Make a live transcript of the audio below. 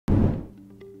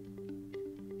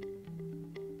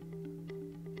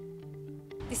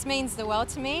This means the world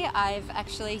to me. I've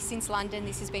actually, since London,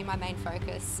 this has been my main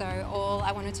focus. So all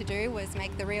I wanted to do was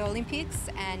make the Rio Olympics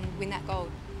and win that gold.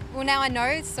 Well, now I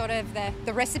know sort of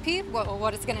the recipe,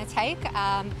 what it's going to take.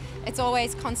 It's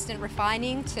always constant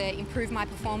refining to improve my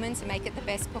performance and make it the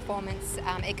best performance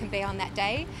it can be on that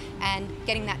day, and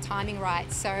getting that timing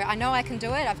right. So I know I can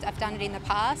do it. I've done it in the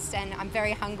past, and I'm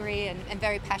very hungry and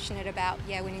very passionate about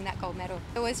winning that gold medal.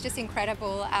 It was just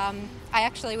incredible. I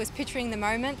actually was picturing the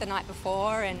moment the night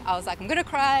before, and I was like, I'm going to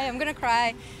cry, I'm going to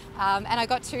cry. And I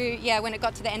got to, when it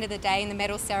got to the end of the day in the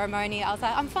medal ceremony, I was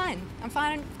like, I'm fine,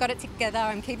 I've got it together,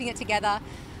 I'm keeping it together.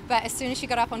 But as soon as she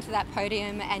got up onto that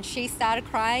podium and she started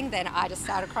crying, then I just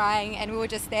started crying, and we were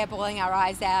just there bawling our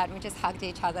eyes out, and we just hugged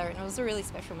each other, and it was a really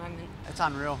special moment. It's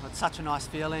unreal. It's such a nice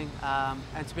feeling,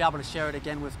 and to be able to share it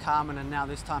again with Carmen, and now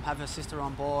this time have her sister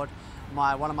on board,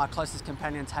 one of my closest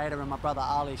companions, Hayder, and my brother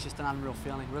Ali, it's just an unreal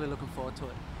feeling. Really looking forward to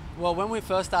it. Well, when we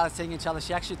first started seeing each other,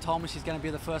 she actually told me she's going to be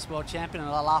the first world champion,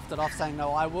 and I laughed it off saying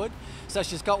no, I would. So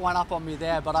she's got one up on me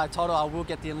there, but I told her I will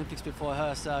get the Olympics before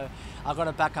her, so I've got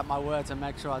to back up my words and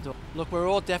make sure I do it. Look, we're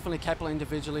all definitely capable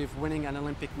individually of winning an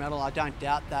Olympic medal, I don't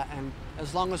doubt that, and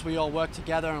as long as we all work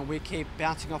together and we keep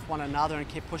bouncing off one another and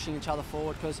keep pushing each other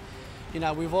forward, because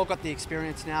we've all got the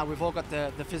experience now, we've all got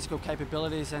the physical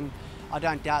capabilities, and I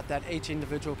don't doubt that each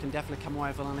individual can definitely come away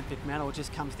with an Olympic medal. It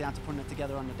just comes down to putting it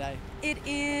together on the day. It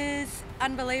is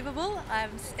unbelievable.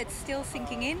 It's still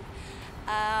sinking in.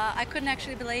 I couldn't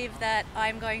actually believe that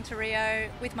I'm going to Rio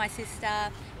with my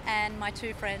sister and my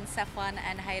two friends, Safwan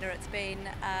and Hayder. It's been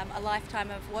a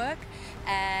lifetime of work,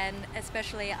 and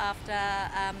especially after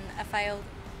a failed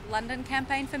London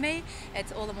campaign for me,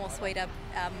 it's all the more sweeter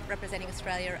representing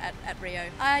Australia at Rio.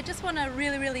 I just want to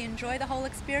really enjoy the whole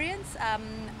experience.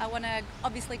 I want to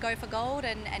obviously go for gold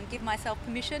and give myself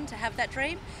permission to have that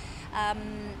dream.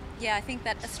 I think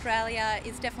that Australia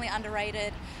is definitely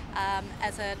underrated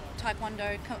as a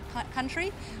taekwondo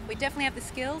country. We definitely have the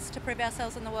skills to prove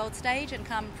ourselves on the world stage, and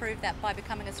can't prove that by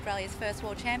becoming Australia's first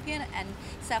world champion, and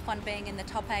Safwan being in the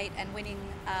top 8 and winning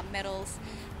medals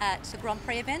at the Grand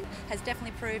Prix event has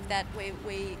definitely proved that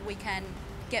we can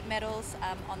get medals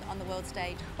on the world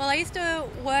stage. Well, I used to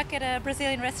work at a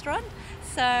Brazilian restaurant,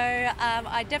 so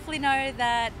I definitely know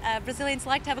that Brazilians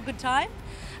like to have a good time.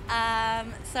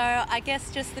 So I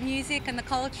guess just the music and the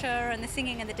culture and the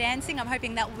singing and the dancing, I'm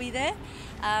hoping that will be there.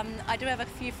 I do have a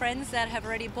few friends that have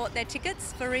already bought their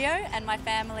tickets for Rio, and my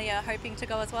family are hoping to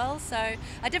go as well. So I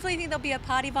definitely think there'll be a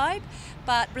party vibe,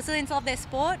 but Brazilians love their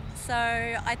sport, so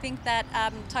I think that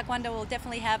Taekwondo will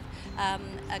definitely have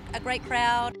a great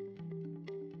crowd.